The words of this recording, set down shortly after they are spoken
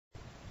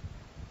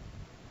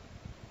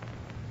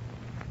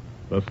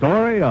The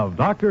story of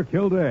Dr.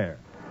 Kildare.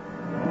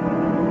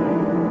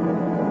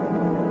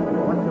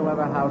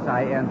 Whatsoever house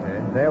I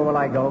enter, there will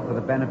I go for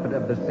the benefit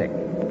of the sick.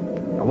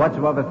 And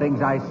whatsoever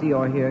things I see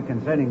or hear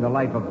concerning the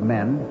life of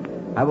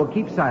men, I will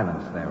keep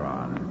silence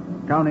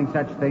thereon, counting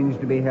such things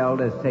to be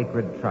held as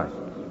sacred trusts.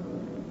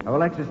 I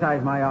will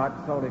exercise my art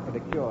solely for the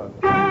cure.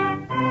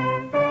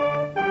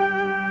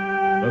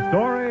 The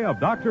story of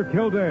Dr.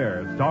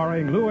 Kildare,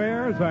 starring Lou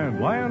Ayres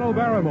and Lionel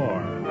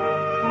Barrymore.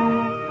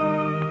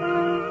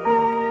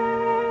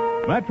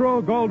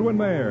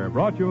 Metro-Goldwyn-Mayer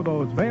brought you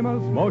those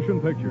famous motion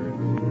pictures.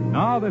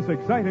 Now this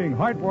exciting,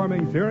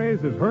 heartwarming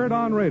series is heard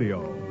on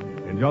radio.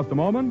 In just a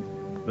moment,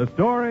 the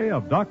story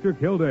of Dr.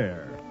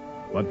 Kildare.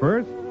 But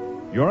first,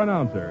 your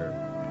announcer.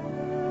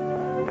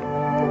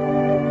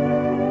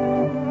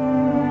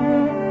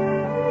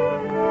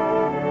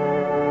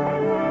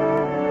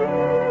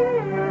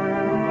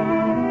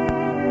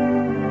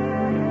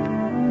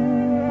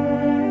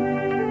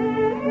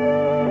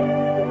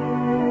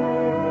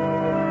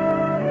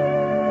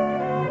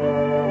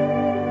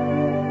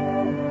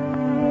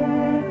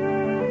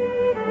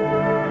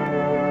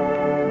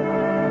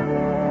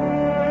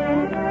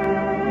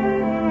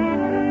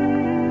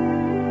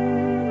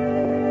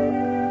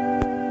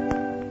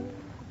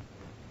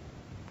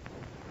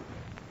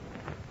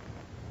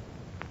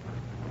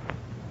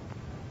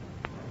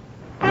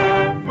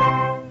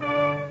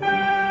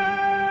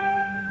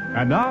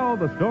 And now,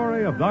 the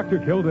story of Dr.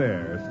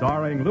 Kildare,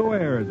 starring Lou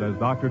Ayres as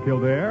Dr.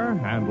 Kildare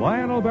and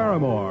Lionel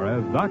Barrymore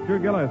as Dr.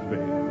 Gillespie.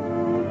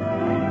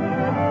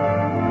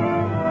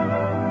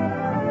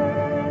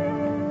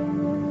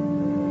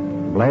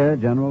 Blair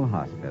General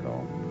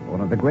Hospital,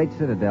 one of the great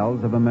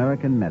citadels of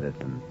American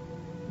medicine.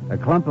 A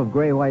clump of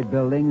gray-white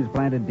buildings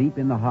planted deep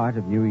in the heart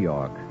of New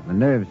York, the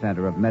nerve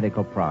center of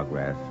medical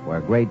progress,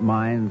 where great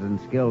minds and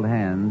skilled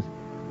hands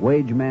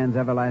wage man's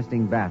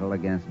everlasting battle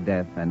against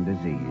death and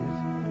disease.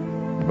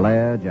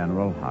 Blair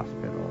General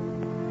Hospital,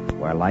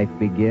 where life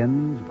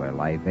begins, where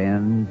life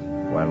ends,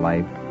 where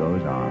life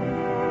goes on.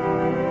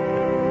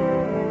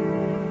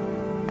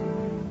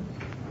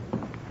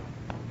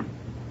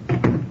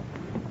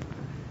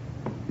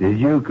 Did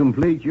you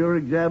complete your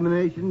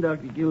examination,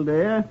 Dr.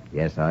 Kildare?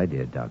 Yes, I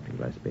did, Dr.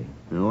 Gillespie.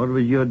 And what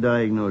was your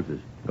diagnosis?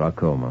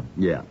 Glaucoma.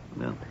 Yeah.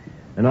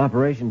 An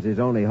operation's his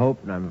only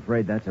hope, and I'm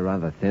afraid that's a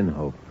rather thin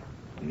hope.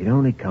 You'd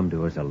only come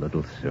to us a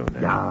little sooner.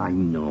 Yeah, I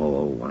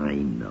know.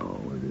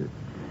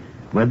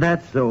 But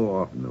that's so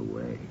often the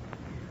way.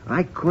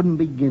 I couldn't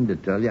begin to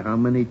tell you how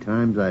many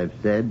times I've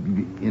said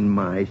in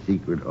my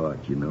secret heart,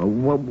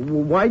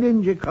 why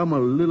didn't you come a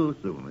little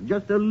sooner?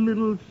 Just a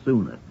little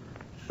sooner.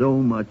 So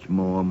much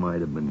more might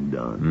have been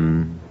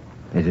done.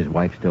 Is his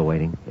wife still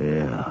waiting?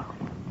 Yeah.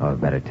 Oh,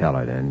 better tell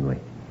her then.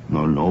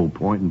 No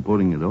point in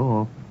putting it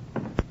off.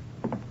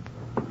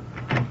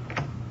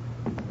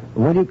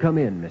 Will you come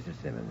in,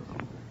 Mrs. Simmons?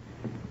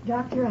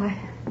 Doctor, I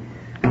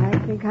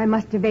think I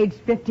must have aged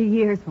 50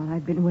 years while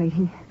I've been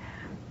waiting.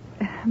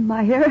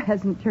 My hair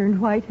hasn't turned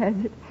white, has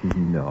it?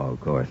 No, of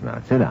course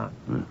not. Sit down.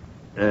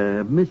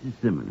 Mrs.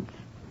 Simmons,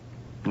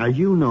 as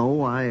you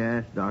know, I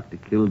asked Dr.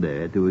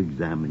 Kildare to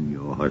examine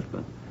your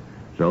husband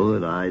so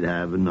that I'd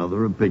have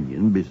another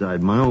opinion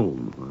beside my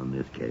own on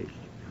this case.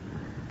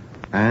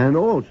 And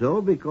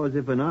also because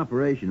if an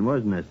operation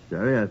was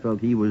necessary, I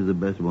felt he was the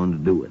best one to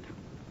do it.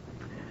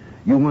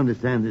 You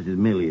understand this is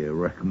merely a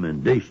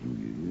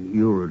recommendation.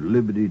 You're at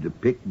liberty to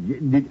pick,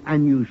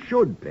 and you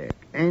should pick,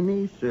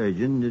 any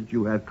surgeon that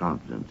you have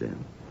confidence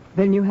in.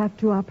 Then you have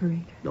to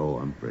operate. Oh,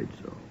 I'm afraid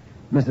so.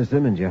 Mrs.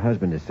 Simmons, your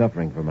husband is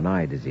suffering from an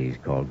eye disease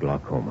called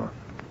glaucoma.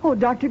 Oh,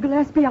 Dr.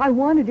 Gillespie, I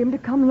wanted him to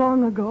come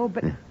long ago,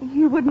 but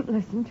he wouldn't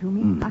listen to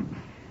me.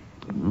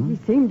 He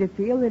seemed to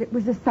feel that it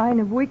was a sign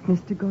of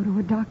weakness to go to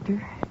a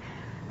doctor.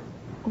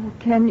 Oh,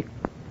 can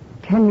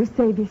you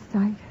save his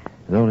sight?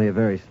 There's only a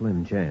very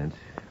slim chance.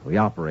 We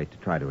operate to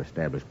try to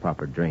establish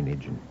proper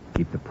drainage and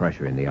keep the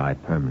pressure in the eye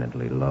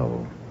permanently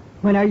low.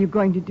 When are you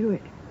going to do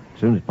it?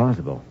 As soon as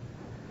possible.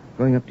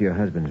 Going up to your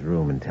husband's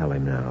room and tell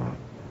him now.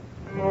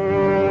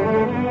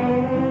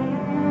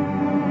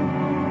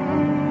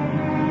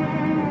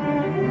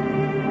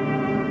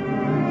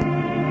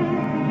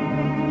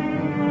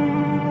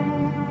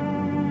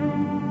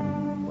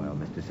 Well,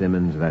 Mr.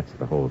 Simmons, that's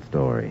the whole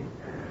story.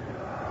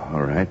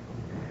 All right.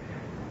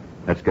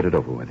 Let's get it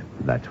over with.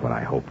 That's what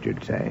I hoped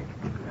you'd say.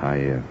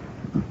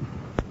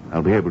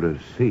 I'll be able to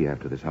see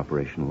after this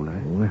operation, won't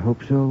I? Oh, I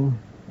hope so.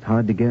 It's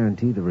hard to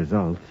guarantee the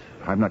results.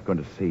 I'm not going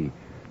to see.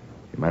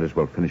 You might as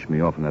well finish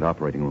me off in that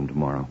operating room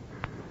tomorrow.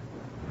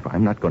 If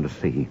I'm not going to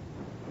see,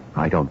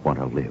 I don't want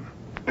to live.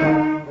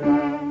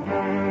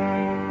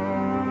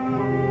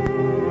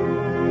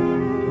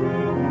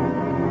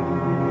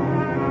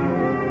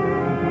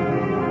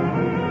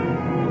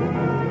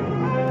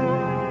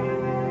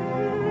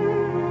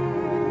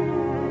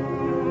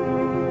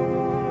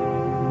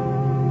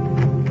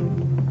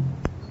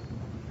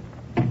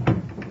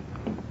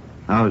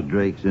 How's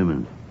Drake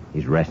Simmons?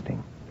 He's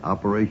resting.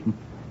 Operation?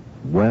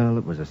 Well,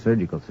 it was a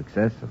surgical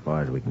success, so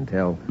far as we can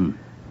tell.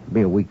 It'll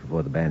be a week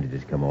before the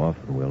bandages come off,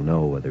 and we'll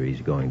know whether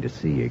he's going to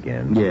see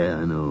again. Yeah,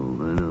 I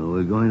know.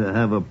 We're going to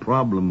have a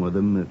problem with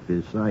him if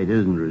his sight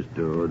isn't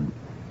restored.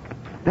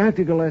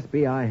 Dr.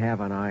 Gillespie, I have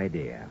an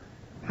idea.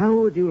 How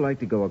would you like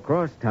to go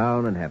across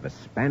town and have a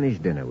Spanish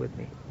dinner with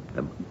me?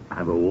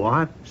 Have a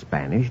what?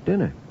 Spanish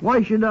dinner.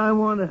 Why should I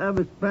want to have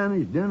a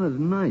Spanish dinner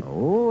tonight?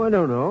 Oh, I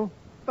don't know.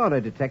 Thought I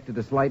detected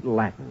a slight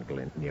Latin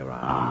glint in your eye.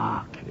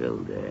 Ah,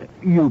 Kildare,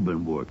 you've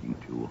been working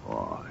too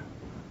hard.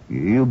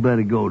 You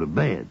better go to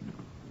bed.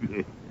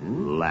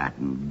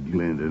 Latin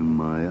glint in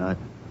my eye.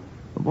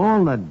 Of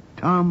all that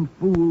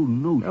tomfool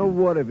notion. Now,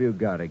 what have you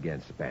got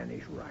against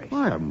Spanish rice?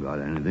 I haven't got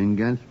anything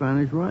against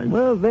Spanish rice.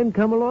 Well, then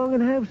come along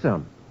and have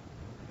some.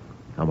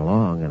 Come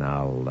along and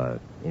I'll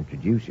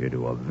introduce you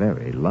to a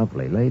very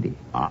lovely lady.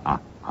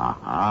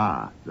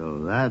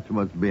 So that's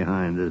what's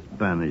behind the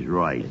Spanish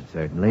rice. It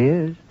certainly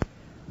is.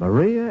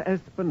 Maria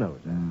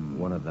Espinosa,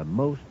 one of the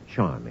most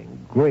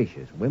charming,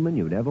 gracious women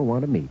you'd ever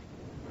want to meet.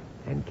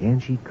 And can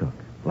she cook?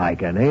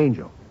 Like an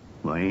angel.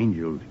 Well,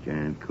 angels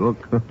can't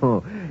cook.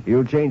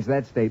 You'll change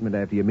that statement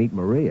after you meet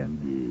Maria.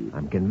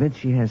 I'm convinced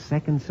she has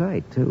second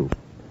sight, too.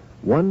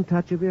 One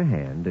touch of your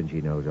hand and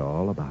she knows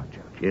all about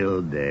you.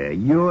 Kildare,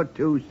 you're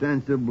too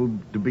sensible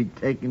to be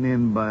taken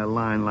in by a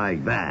line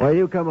like that. Well,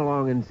 you come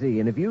along and see.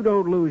 And if you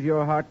don't lose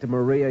your heart to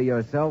Maria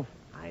yourself,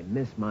 I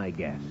miss my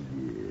guess.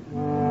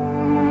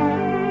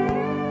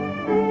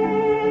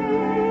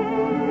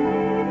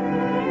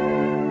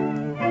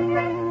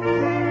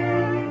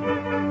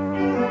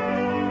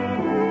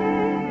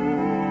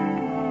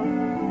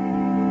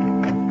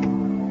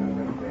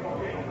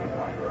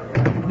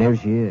 There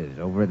she is,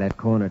 over at that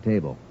corner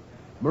table.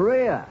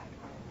 Maria!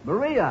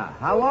 Maria,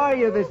 how are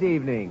you this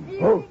evening?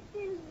 You're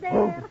still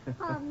there.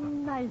 How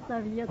nice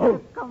of you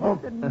to come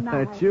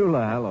tonight.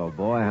 Chula, hello,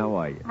 boy. How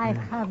are you? I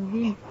have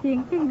been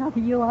thinking of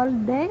you all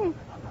day.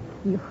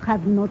 You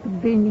have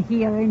not been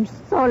here in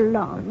so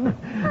long.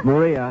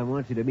 Maria, I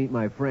want you to meet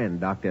my friend,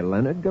 Dr.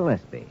 Leonard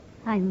Gillespie.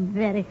 I'm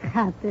very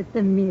happy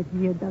to meet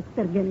you,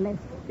 Dr.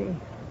 Gillespie.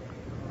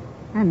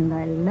 And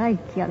I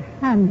like your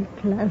hand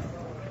clasp.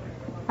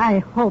 I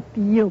hope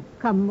you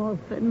come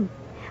often.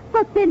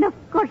 But then, of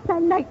course, I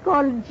like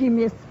all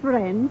Jimmy's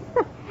friends.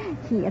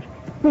 Here,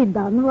 sit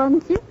down,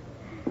 won't you?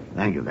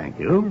 Thank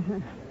you.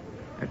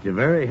 That's a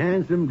very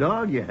handsome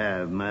dog you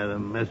have,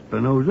 Madam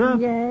Espinosa.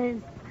 Yes,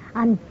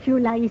 and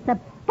Chula is a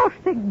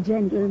perfect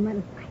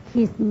gentleman.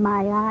 He's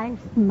my eyes,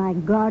 my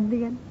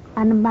guardian,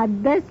 and my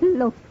best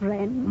love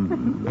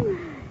friend.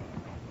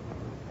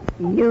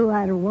 You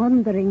are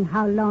wondering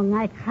how long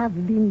I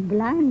have been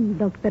blind,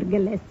 Dr.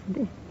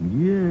 Gillespie.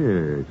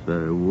 Yes,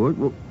 I would.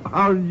 Well,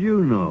 how did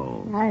you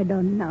know? I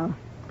don't know.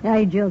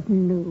 I just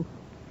knew.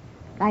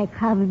 I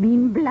have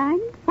been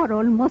blind for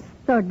almost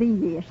 30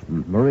 years.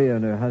 Maria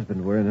and her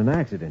husband were in an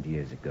accident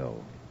years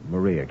ago.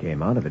 Maria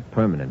came out of it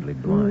permanently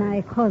blind.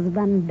 My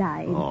husband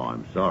died. Oh,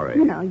 I'm sorry.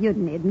 No, you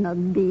need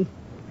not be.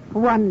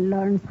 One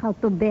learns how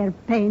to bear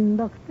pain,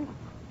 Doctor.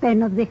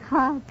 Pain of the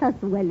heart as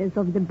well as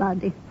of the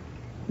body.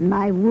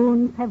 My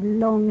wounds have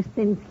long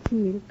since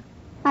healed,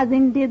 as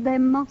indeed they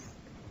must,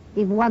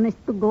 if one is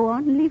to go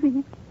on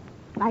living.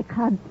 I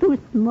had 2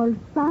 small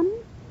sons.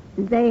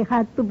 They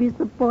had to be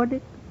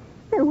supported.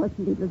 There was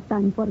little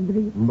time for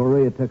grief.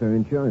 Maria took her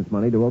insurance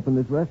money to open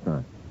this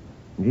restaurant.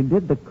 And she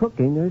did the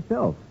cooking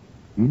herself.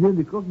 You did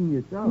the cooking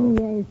yourself?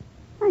 Yes.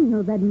 I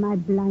know that my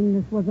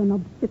blindness was an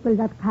obstacle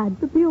that had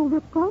to be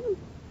overcome.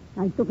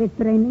 I took a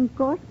training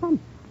course, and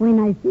when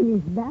I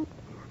finished that,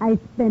 I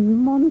spent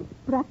months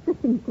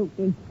practicing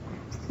cooking.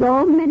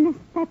 So many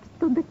steps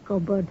to the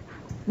cupboard,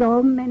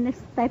 so many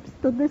steps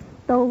to the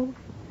stove.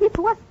 It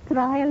was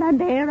trial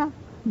and error,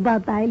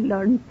 but I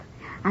learned.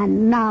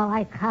 And now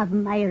I have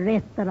my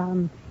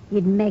restaurant.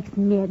 It makes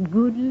me a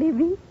good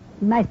living.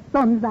 My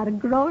sons are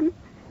grown.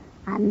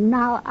 And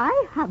now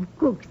I have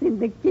cooks in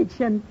the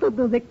kitchen to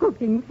do the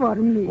cooking for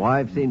me. Well,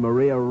 I've seen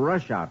Maria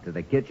rush out to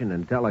the kitchen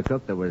and tell a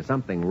cook there was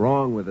something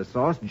wrong with the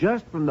sauce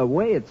just from the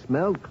way it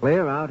smelled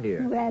clear out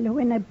here. Well,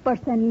 when a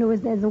person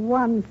loses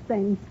one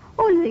sense,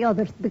 all the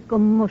others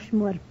become much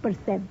more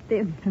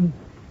perceptive.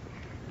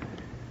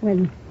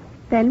 Well,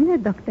 tell me,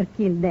 Dr.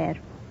 Kildare,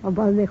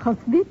 about the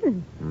hospital.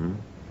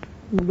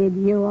 Did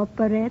you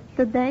operate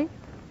today?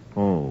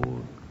 Oh,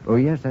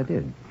 yes, I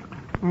did.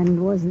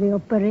 And was the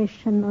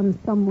operation on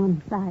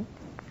someone's eye?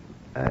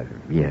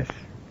 Yes.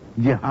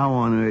 Yeah, how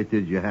on earth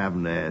did you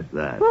happen to ask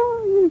that?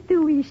 Oh,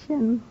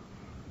 intuition.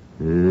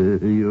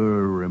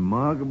 You're a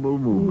remarkable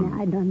woman.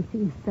 I don't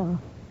think so.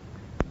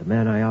 The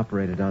man I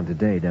operated on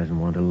today doesn't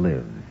want to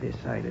live if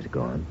his sight is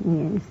gone.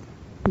 Yes,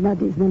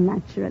 that is the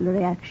natural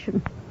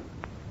reaction.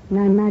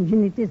 I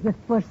imagine it is the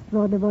first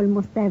thought of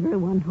almost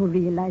everyone who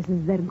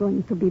realizes they're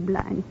going to be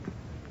blind.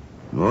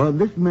 Well,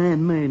 this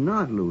man may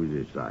not lose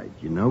his sight.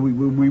 You know,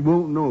 we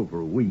won't know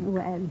for a week.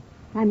 Well,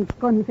 I'm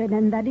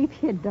confident that if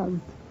he does,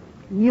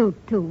 you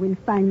too will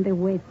find a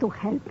way to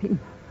help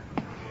him.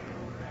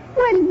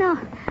 Well,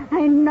 now,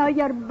 I know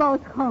you're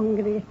both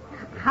hungry.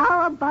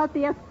 How about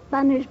the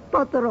Spanish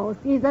pot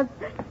roast is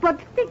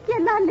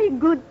particularly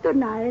good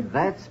tonight.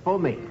 That's for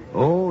me.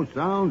 Oh,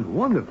 sounds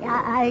wonderful.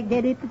 I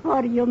get it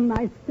for you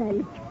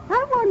myself.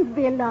 I won't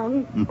be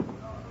long.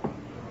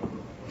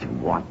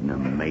 What an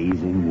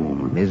amazing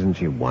woman. Isn't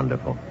she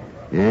wonderful?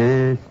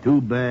 Yes, too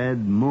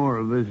bad more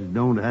of us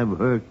don't have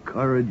her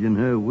courage and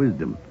her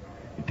wisdom.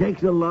 It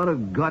takes a lot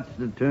of guts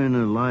to turn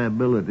a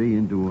liability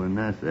into an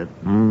asset.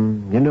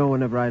 You know,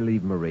 whenever I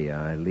leave Maria,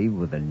 I leave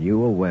with a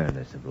new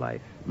awareness of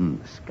life.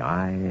 The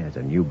sky has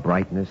a new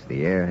brightness,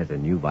 the air has a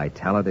new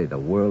vitality, the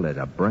world has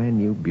a brand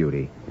new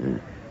beauty.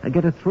 I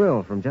get a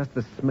thrill from just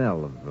the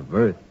smell of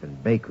earth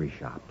and bakery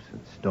shops and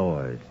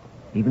stores,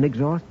 even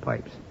exhaust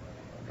pipes.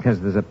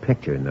 Because there's a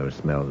picture in those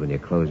smells when you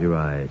close your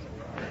eyes.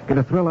 Get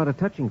a thrill out of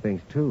touching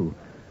things, too.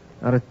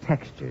 Out of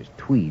textures,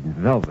 tweed and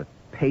velvet,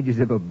 pages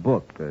of a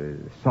book, the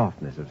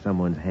softness of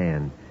someone's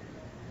hand.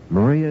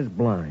 Maria's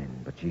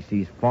blind, but she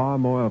sees far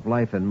more of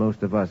life than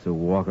most of us who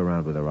walk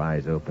around with our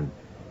eyes open.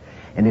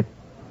 And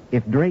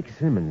if Drake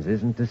Simmons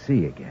isn't to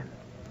see again,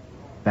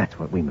 that's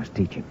what we must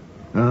teach him.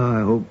 Oh,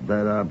 I hope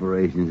that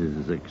operation is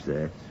a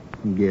success.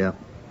 Yeah.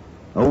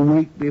 A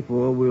week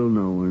before we'll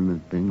know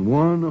anything.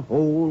 One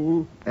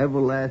whole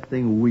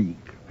everlasting week.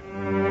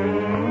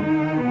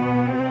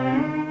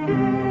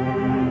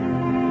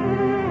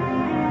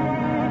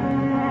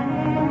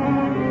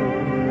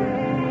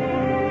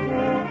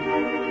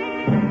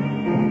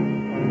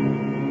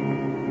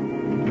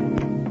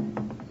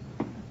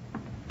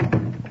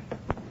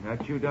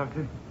 That you,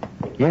 Doctor?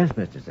 Yes,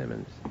 Mr.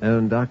 Simmons.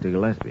 And Dr.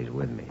 Gillespie's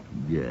with me.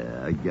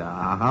 Yeah.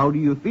 How do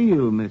you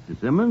feel, Mr.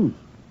 Simmons?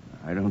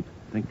 I don't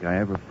think I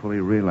ever fully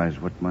realized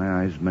what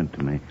my eyes meant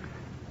to me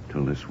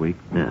till this week.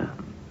 Yeah.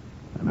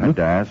 I had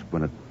to ask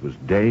when it was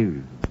day,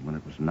 when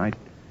it was night.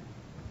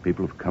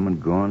 People have come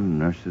and gone,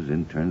 nurses,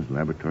 interns,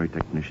 laboratory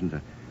technicians.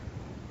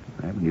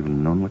 I haven't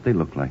even known what they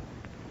look like.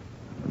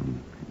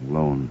 I'm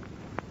alone.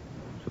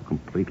 So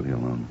completely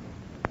alone.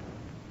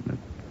 In a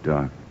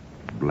dark,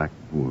 black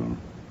world.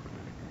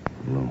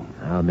 Alone.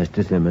 Now,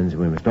 Mr. Simmons,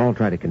 we must all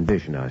try to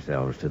condition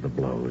ourselves to the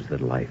blows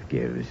that life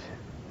gives.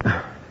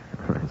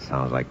 It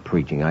sounds like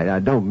preaching. I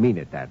don't mean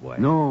it that way.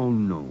 No,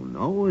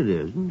 it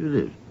isn't. It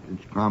isn't.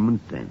 It's common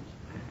sense.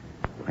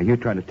 Are you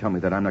trying to tell me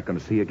that I'm not going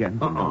to see again?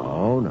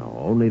 No.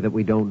 Only that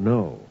we don't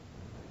know.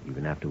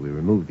 Even after we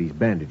remove these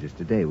bandages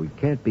today, we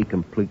can't be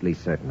completely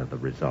certain of the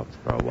results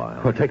for a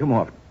while. Well, take them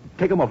off.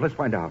 Take them off. Let's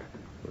find out.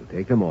 We'll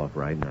take them off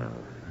right now.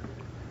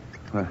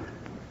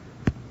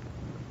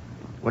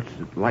 What's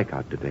it like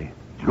out today?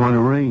 It's going to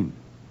rain.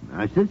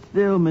 Now, sit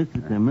still,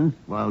 Mr. Simmons,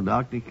 while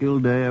Dr.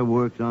 Kildare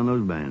works on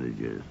those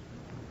bandages.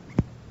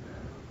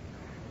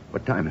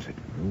 What time is it?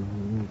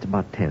 It's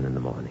about 10 in the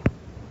morning.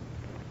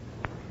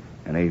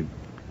 Any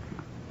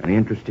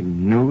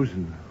interesting news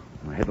in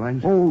the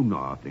headlines? Oh,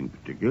 nothing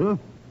particular.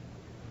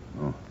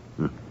 Oh.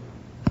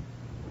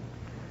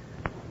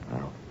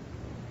 Well,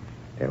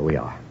 there we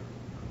are.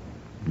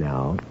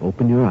 Now,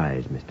 open your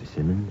eyes, Mr.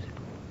 Simmons.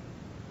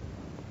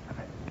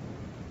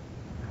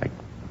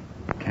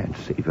 I can't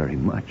see very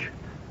much.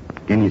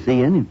 Can you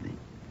see anything?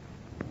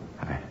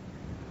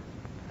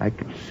 I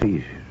can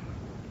see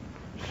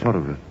sort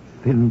of a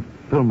thin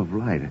film of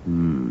light.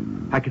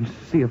 I can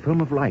see a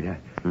film of light.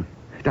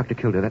 Dr.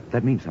 Kildare,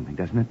 that means something,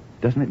 doesn't it?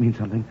 Doesn't it mean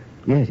something?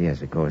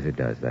 Yes, of course it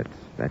does.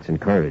 That's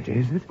encouraging.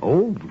 Is it?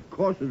 Oh, of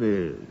course it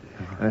is.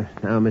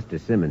 Now, Mr.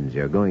 Simmons,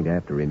 you're going to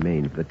have to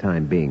remain for the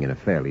time being in a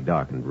fairly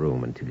darkened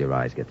room until your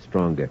eyes get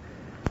stronger.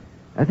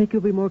 I think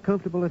you'll be more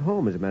comfortable at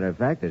home. As a matter of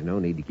fact, there's no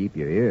need to keep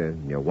you here.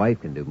 Your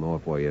wife can do more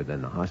for you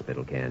than the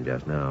hospital can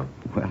just now.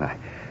 Well, I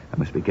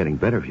must be getting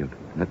better if you'll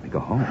let me go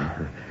home.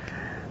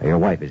 Your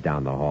wife is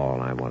down the hall,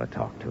 and I want to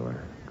talk to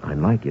her. I'd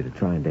like you to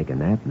try and take a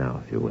nap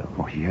now, if you will.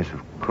 Oh, yes,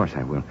 of course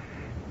I will.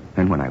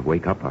 And when I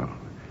wake up,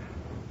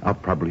 I'll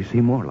probably see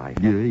more light.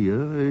 Yeah,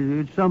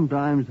 it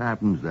sometimes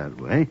happens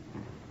that way.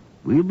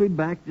 We'll be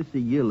back to see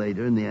you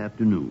later in the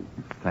afternoon.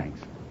 Thanks,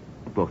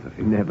 both of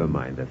you. Never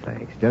mind the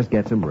thanks. Just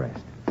get some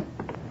rest.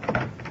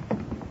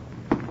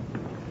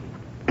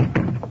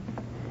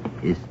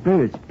 His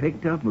spirits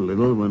picked up a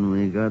little when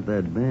we got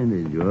that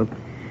bandage off.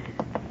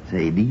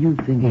 Say, do you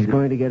think He's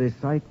going to get his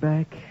sight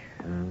back?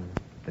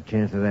 The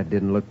chance of that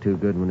didn't look too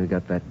good when we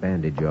got that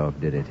bandage off,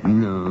 did it?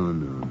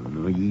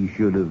 No. He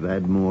should have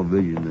had more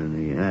vision than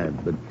he had.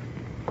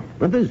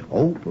 But there's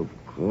hope, of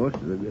course,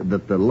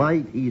 that the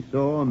light he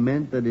saw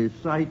meant that his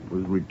sight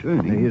was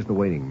returning. Here's the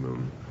waiting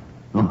room.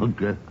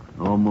 Okay.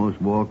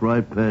 Almost walked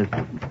right past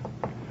it.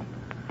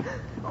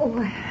 Oh,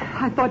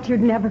 I thought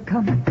you'd never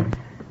come.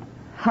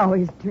 How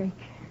is Drake?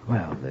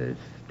 Well, there's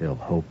still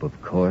hope,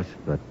 of course,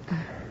 but...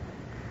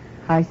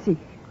 I see.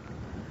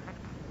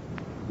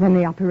 Then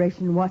the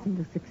operation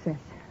wasn't a success.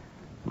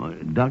 Well,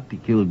 Dr.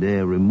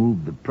 Kildare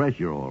removed the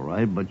pressure all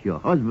right, but your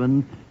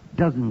husband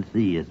doesn't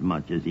see as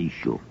much as he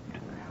should.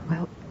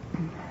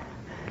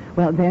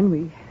 Well,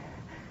 then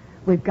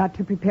we've got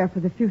to prepare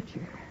for the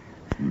future.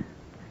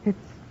 It's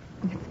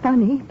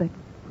funny, but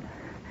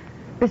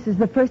this is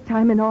the first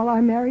time in all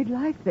our married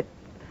life that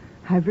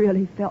I've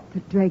really felt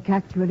that Drake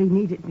actually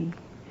needed me.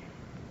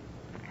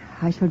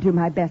 I shall do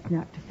my best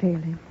not to fail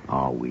him.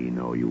 Oh, we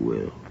know you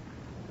will.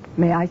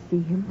 May I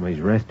see him? Well, he's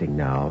resting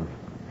now.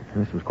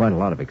 This was quite a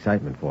lot of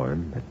excitement for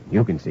him, but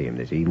you can see him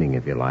this evening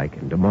if you like,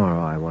 and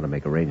tomorrow I want to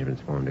make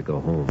arrangements for him to go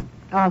home.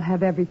 I'll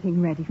have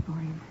everything ready for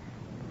him.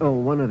 Oh,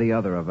 one or the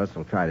other of us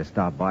will try to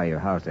stop by your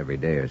house every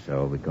day or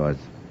so, because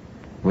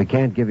if we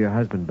can't give your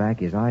husband back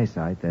his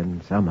eyesight,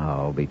 then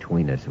somehow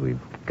between us we've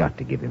got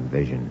to give him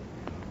vision.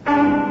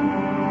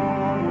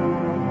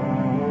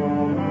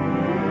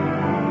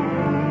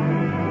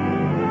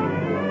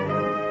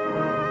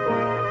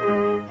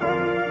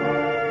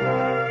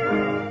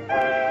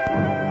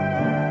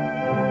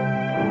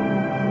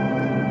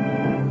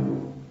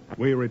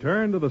 We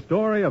return to the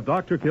story of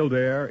Dr.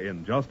 Kildare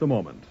in just a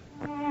moment.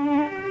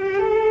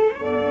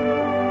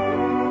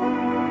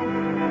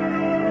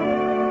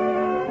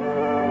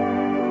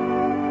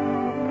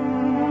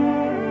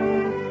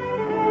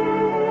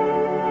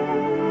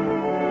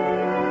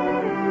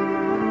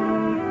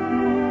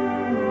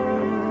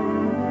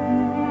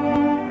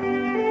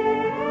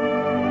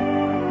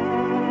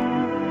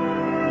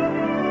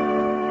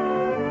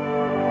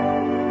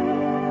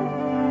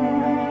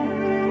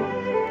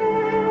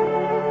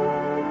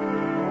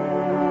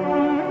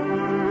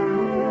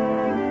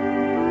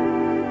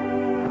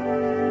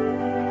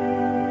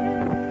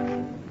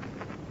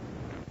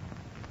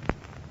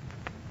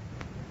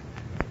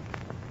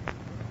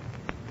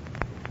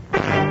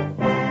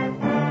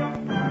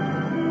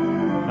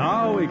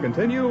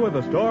 Continue with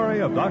the story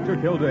of Dr.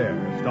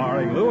 Kildare,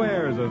 starring Lou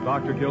Ayres as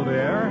Dr.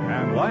 Kildare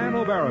and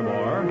Lionel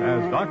Barrymore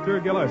as Dr.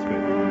 Gillespie.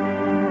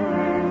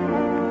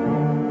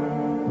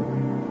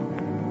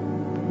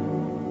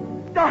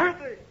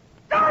 Dorothy!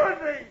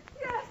 Dorothy!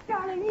 Yes,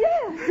 darling,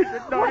 yes. Is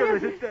it night or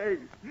is it day?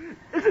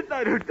 Is it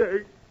night or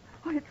day?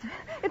 Oh,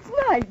 it's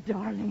night,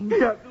 darling.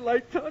 You have the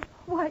lights on?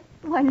 Why,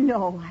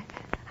 no.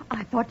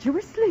 I thought you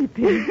were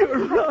sleeping.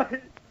 You're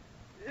right.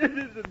 It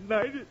isn't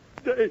night,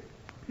 it's day.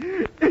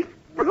 It's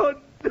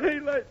broad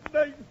daylight and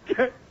I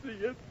can't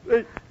see a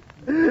thing.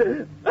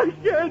 I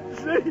can't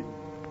see.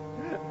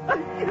 I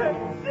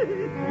can't see.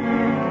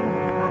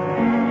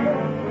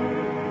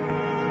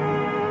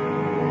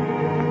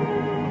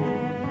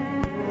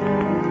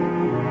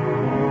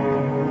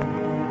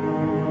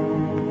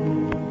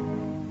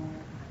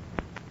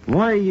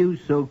 Why are you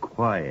so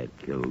quiet,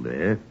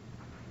 Kildare?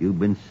 You've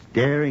been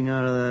staring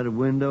out of that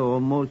window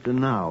almost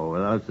an hour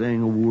without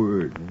saying a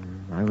word.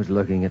 I was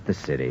looking at the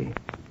city.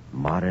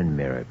 Modern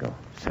miracle.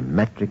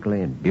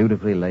 Symmetrically and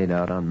beautifully laid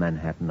out on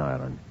Manhattan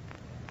Island.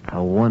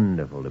 How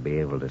wonderful to be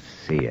able to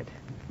see it.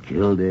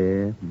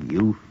 Kildare,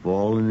 you've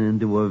fallen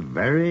into a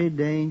very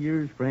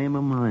dangerous frame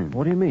of mind.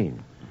 What do you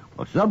mean?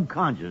 Well,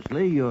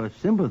 subconsciously, you're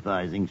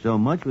sympathizing so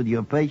much with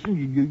your patients,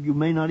 you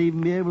may not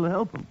even be able to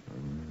help them.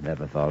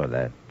 Never thought of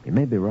that. You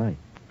may be right.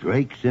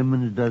 Drake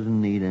Simmons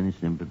doesn't need any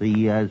sympathy.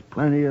 He has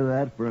plenty of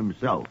that for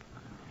himself.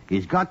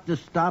 He's got to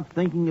stop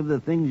thinking of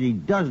the things he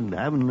doesn't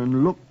have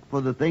and look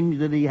for the things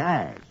that he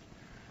has.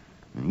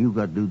 And you've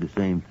got to do the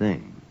same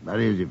thing. That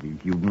is, if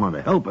you want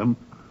to help him,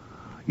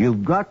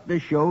 you've got to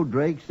show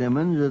Drake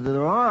Simmons that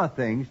there are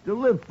things to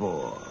live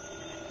for.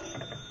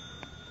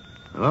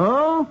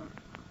 Hello?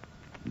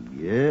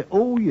 Yeah.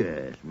 Oh,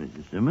 yes,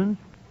 Mrs. Simmons.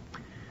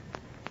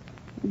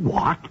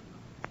 What?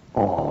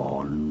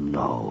 Oh,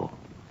 no.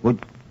 What?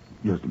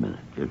 Just a minute.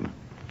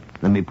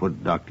 Let me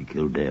put Dr.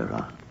 Kildare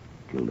on.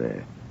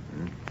 Kildare.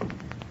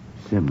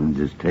 Simmons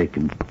has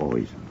taken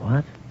poison.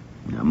 What?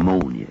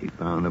 Pneumonia. He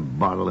found a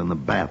bottle in the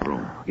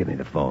bathroom. Give me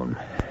the phone.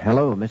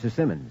 Hello, Mrs.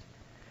 Simmons.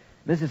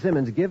 Mrs.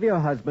 Simmons, give your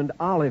husband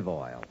olive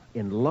oil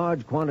in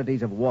large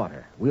quantities of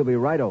water. We'll be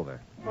right over.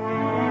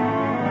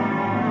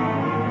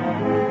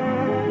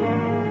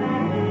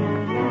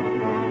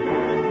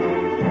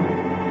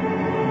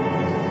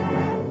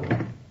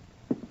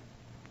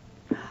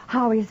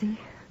 How is he?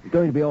 He's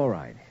going to be all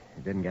right.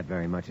 He didn't get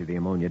very much of the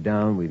ammonia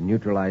down. We've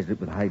neutralized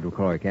it with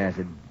hydrochloric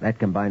acid. That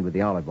combined with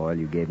the olive oil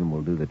you gave him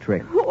will do the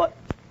trick. What?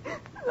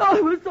 I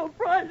was so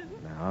frightened.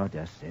 Now,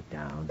 just sit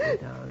down,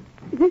 sit down.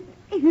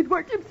 He'd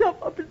worked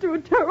himself up into a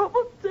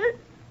terrible state.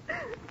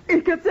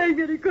 He kept saying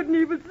that he couldn't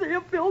even see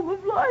a film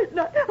of light, and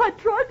I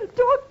tried to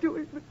talk to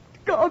him and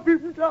calm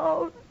him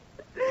down.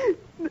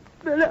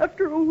 Then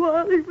after a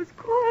while, he was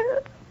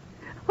quiet.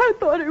 I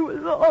thought he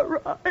was all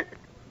right.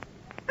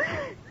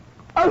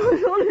 I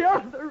was only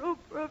out of the room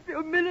for a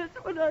few minutes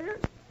when I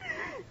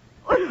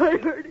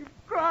heard him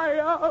cry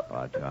out.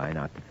 Well, try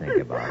not to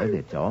think about it.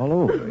 It's all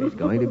over. He's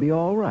going to be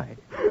all right.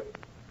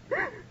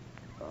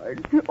 I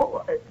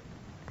know.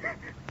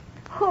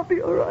 I'll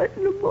be all right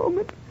in a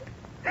moment.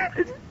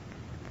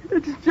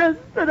 It's just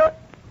that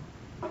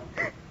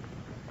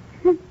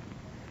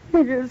he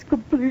is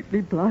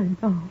completely blind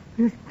now,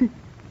 isn't he?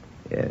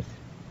 Yes.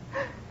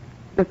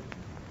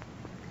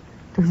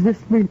 Does this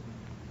mean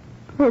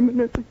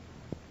permanently?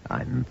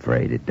 I'm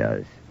afraid it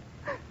does.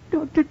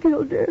 Dr.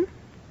 Kildare,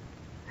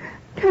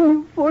 can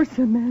you force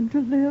a man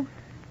to live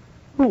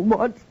who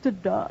wants to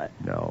die?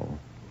 No,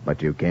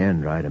 but you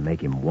can try to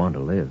make him want to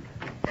live.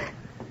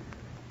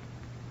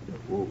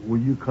 Will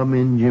you come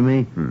in,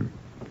 Jimmy?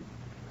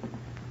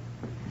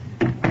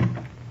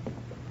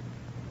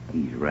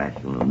 He's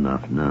rational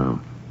enough now.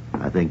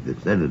 I think the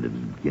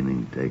sedative's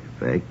beginning to take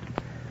effect.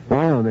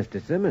 Well,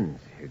 Mr. Simmons,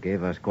 you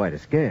gave us quite a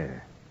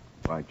scare.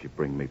 Why'd you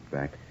bring me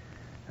back?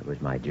 That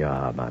was my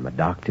job. I'm a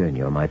doctor, and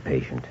you're my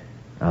patient.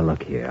 Now,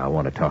 look here. I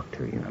want to talk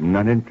to you. I'm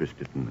not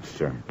interested in the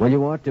sermon. Well,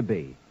 you ought to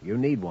be. You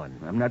need one.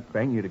 I'm not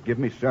paying you to give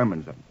me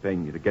sermons. I'm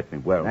paying you to get me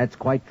well. That's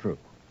quite true.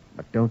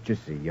 But don't you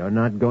see, you're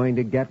not going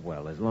to get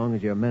well as long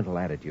as your mental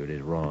attitude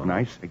is wrong. When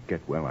I say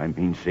get well, I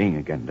mean seeing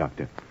again,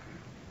 Doctor.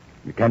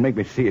 You can't make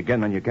me see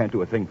again, and you can't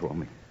do a thing for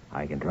me.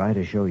 I can try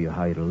to show you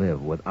how to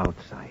live without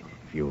sight,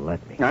 if you'll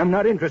let me. I'm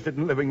not interested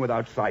in living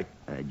without sight.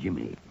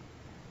 Jimmy,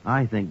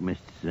 I think Mr.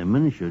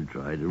 Simmons should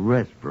try to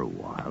rest for a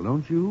while,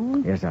 don't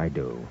you? Yes, I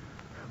do.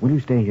 Will you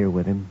stay here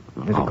with him?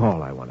 There's a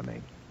call I want to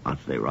make. I'll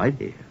stay right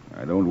here.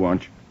 I don't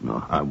want you.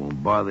 No, I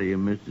won't bother you,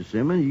 Mr.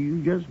 Simmons.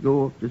 You just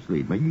go off to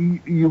sleep.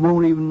 You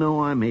won't even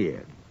know I'm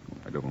here.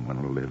 I don't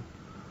want to live.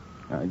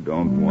 I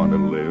don't want to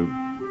live.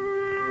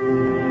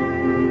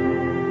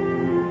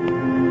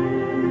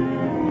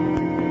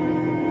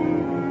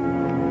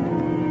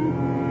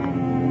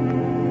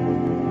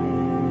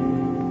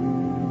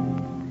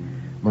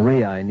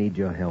 Maria, I need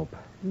your help.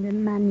 The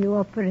man you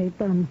operate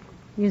on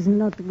is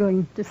not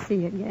going to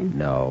see again.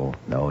 No,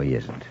 he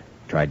isn't.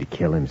 Tried to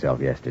kill himself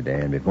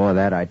yesterday, and before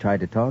that I tried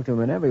to talk to him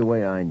in every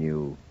way I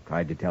knew.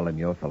 Tried to tell him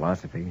your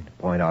philosophy, to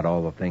point out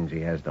all the things he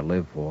has to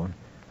live for.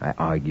 I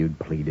argued,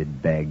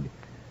 pleaded, begged.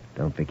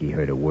 Don't think he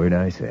heard a word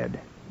I said.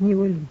 You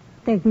will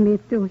take me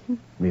to him?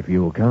 If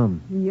you will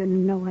come. You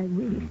know I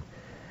will.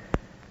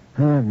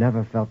 I've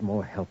never felt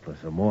more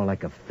helpless or more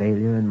like a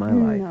failure in my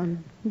life. No,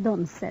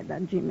 don't say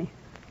that, Jimmy.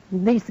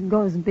 This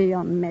goes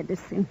beyond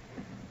medicine.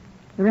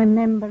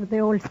 Remember the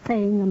old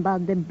saying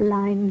about the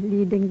blind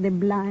leading the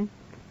blind?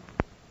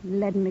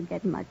 Let me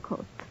get my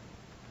coat.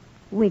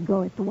 We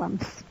go at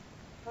once.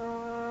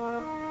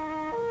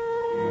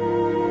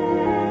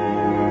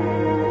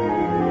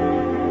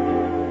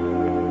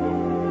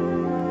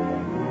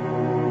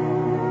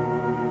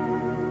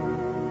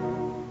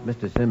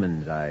 Mr.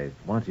 Simmons, I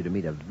want you to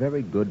meet a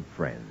very good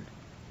friend,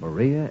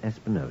 Maria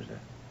Espinosa.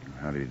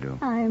 How do you do?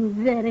 I'm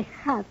very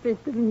happy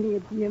to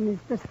meet you,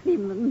 Mr.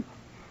 Simmons.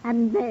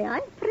 And may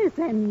I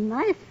present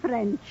my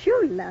friend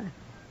Chula.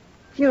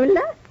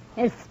 Chula,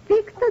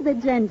 speak to the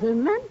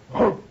gentleman.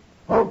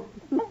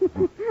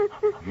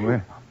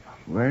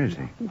 Where is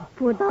he?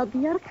 Put out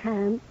your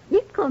hand.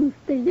 He comes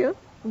to you.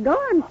 Go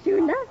on,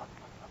 Chula.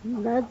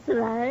 That's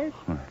right.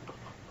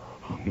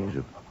 He's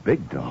a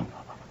big dog.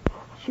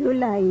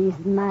 Chula is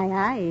my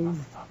eyes.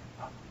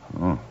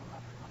 Oh.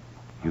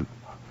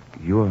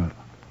 You're...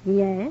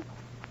 Yes,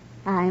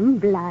 I'm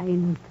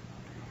blind.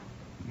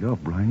 You're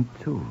blind,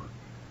 too.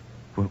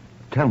 Well,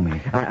 tell me.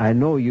 I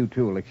know you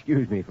two will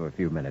excuse me for a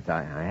few minutes.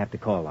 I have to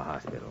call the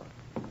hospital.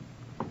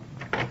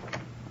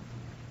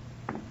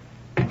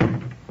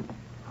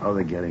 How are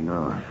they getting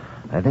on?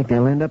 I think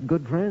they'll end up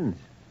good friends.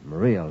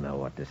 Maria'll know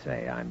what to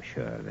say, I'm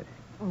sure of it.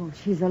 Oh,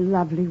 she's a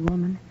lovely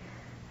woman.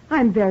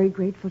 I'm very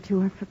grateful to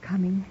her for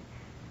coming.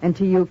 And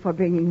to you for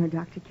bringing her,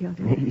 Dr.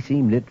 Kildare. He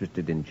seemed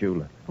interested in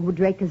Chula. Oh,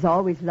 Drake has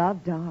always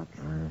loved dogs.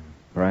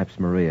 Perhaps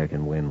Maria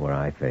can win where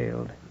I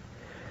failed.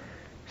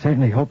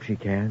 Certainly hope she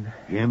can.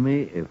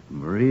 Jimmy, if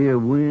Maria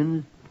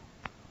wins,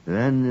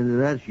 then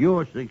that's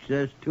your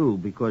success, too,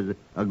 because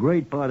a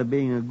great part of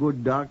being a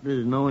good doctor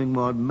is knowing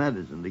what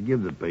medicine to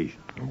give the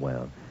patient.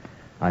 Well,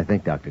 I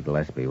think, Dr.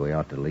 Gillespie, we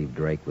ought to leave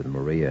Drake with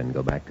Maria and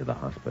go back to the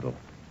hospital.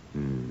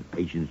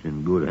 Patient's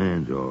in good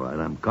hands, all right.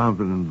 I'm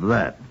confident of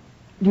that.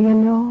 Do you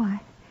know,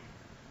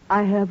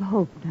 I have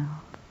hope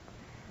now.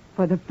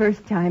 For the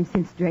first time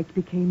since Drake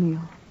became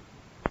ill.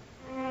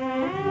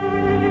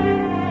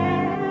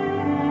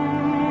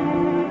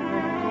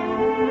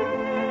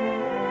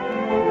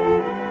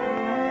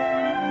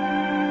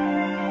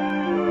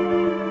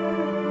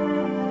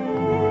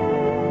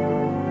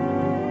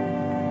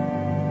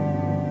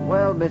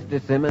 Well,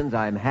 Mr. Simmons,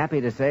 I'm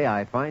happy to say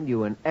I find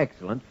you in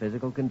excellent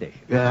physical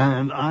condition.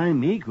 And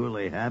I'm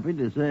equally happy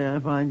to say I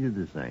find you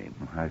the same.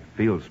 I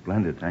feel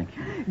splendid, thank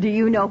you. Do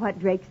you know what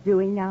Drake's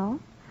doing now?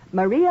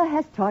 Maria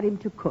has taught him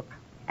to cook.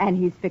 And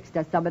he's fixed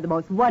us some of the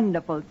most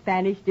wonderful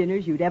Spanish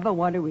dinners you'd ever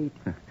want to eat.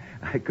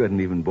 I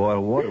couldn't even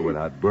boil water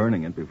without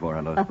burning it before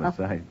I lost my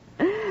sight.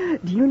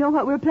 Do you know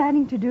what we're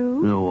planning to do?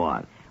 You know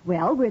what?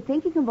 Well, we're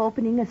thinking of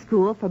opening a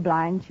school for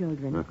blind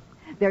children.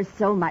 There's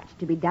so much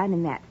to be done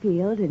in that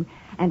field,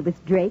 and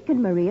with Drake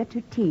and Maria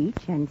to teach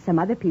and some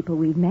other people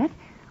we've met,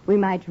 we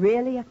might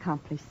really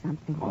accomplish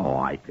something. Oh,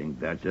 I think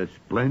that's a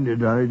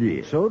splendid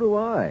idea. So do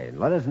I.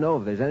 Let us know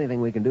if there's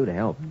anything we can do to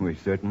help. We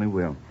certainly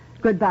will.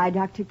 Goodbye,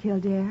 Dr.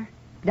 Kildare.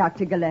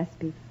 Dr.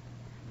 Gillespie.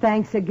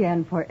 Thanks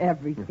again for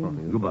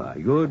everything.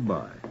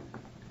 Goodbye.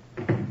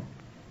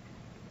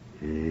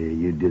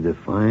 You did a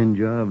fine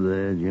job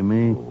there,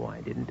 Jimmy. Oh,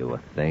 I didn't do a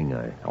thing.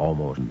 I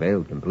almost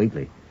failed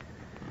completely.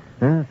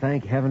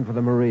 Thank heaven for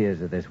the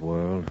Marias of this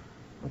world.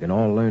 We can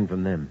all learn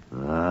from them.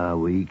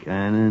 We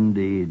can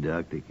indeed,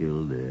 Dr.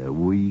 Kildare.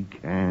 We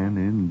can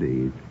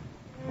indeed.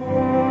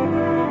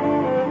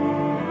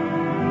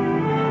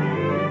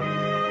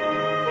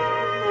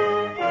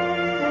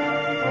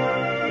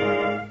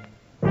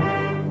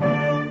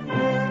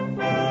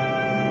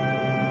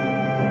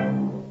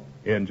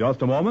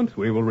 just a moment,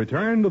 we will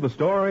return to the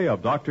story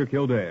of Dr.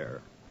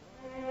 Kildare.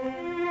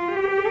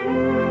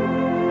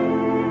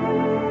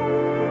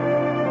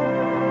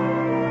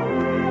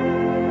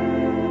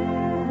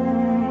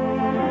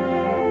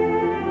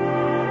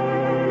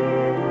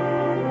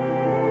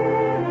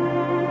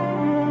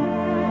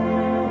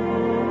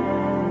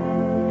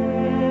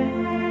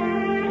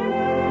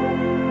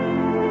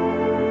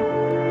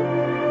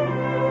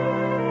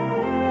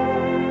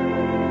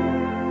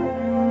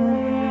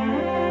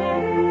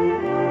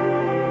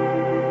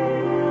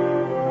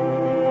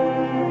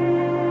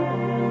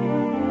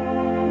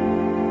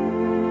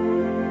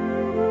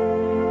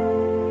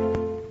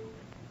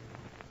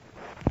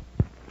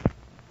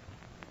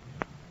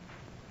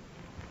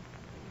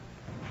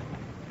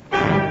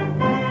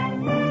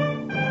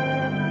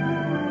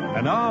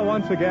 And now,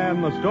 once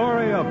again, the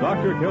story of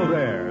Dr.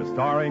 Kildare,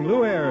 starring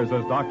Lou Ayres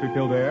as Dr.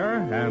 Kildare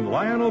and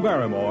Lionel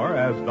Barrymore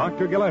as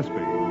Dr. Gillespie.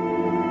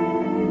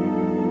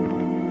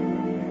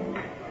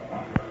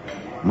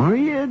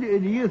 Maria, do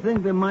you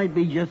think there might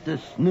be just a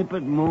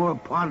snippet more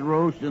pot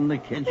roast in the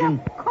kitchen?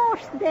 Of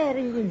course there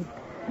is.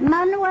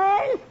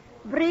 Manuel,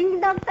 bring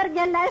Dr.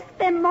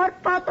 Gillespie more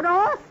pot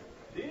roast.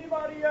 Si,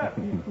 Maria.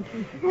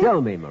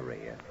 Tell me,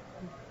 Maria.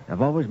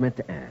 I've always meant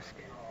to ask.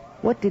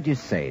 What did you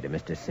say to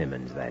Mr.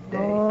 Simmons that day?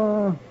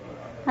 Oh,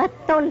 I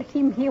told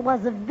him he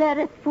was a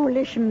very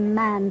foolish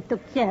man to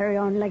carry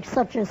on like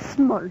such a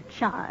small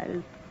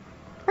child.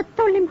 I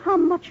told him how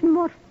much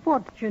more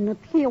fortunate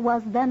he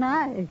was than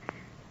I,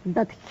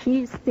 that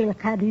he still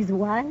had his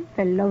wife,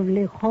 a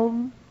lovely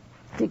home,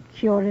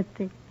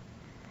 security,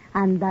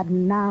 and that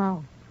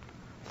now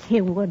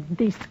he would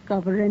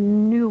discover a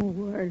new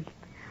world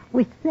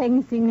with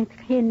things in it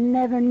he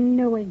never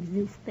knew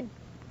existed.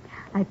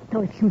 I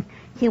told him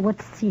he would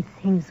see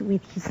things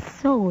with his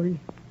soul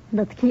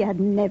that he had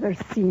never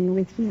seen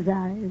with his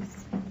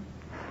eyes.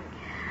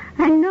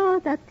 I know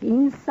that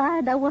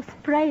inside I was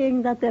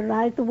praying that the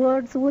right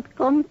words would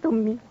come to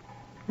me,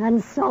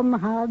 and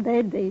somehow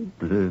they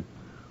did.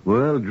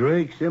 Well,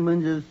 Drake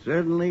Simmons is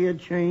certainly a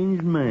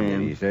changed man.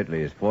 And he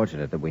certainly is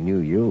fortunate that we knew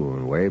you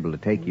and were able to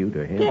take you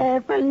to him.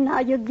 Careful now,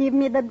 you give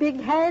me the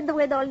big head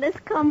with all this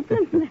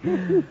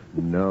compliment.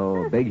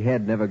 No, big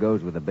head never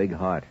goes with a big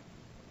heart.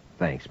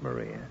 Thanks,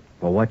 Maria,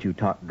 for what you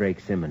taught Drake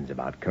Simmons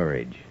about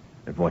courage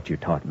and what you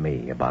taught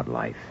me about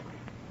life.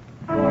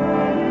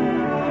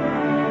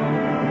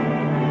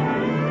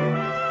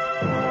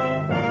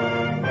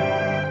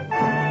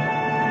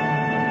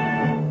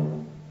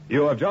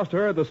 You have just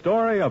heard the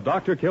story of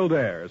Dr.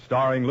 Kildare,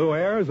 starring Lou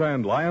Ayres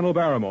and Lionel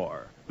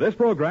Barrymore. This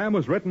program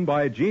was written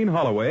by Gene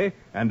Holloway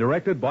and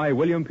directed by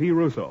William P.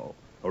 Russo.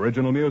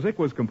 Original music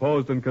was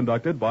composed and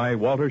conducted by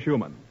Walter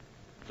Schumann.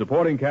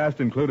 Supporting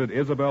cast included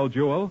Isabel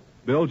Jewell,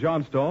 Bill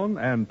Johnstone,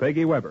 and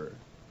Peggy Weber.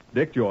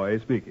 Dick Joy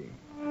speaking.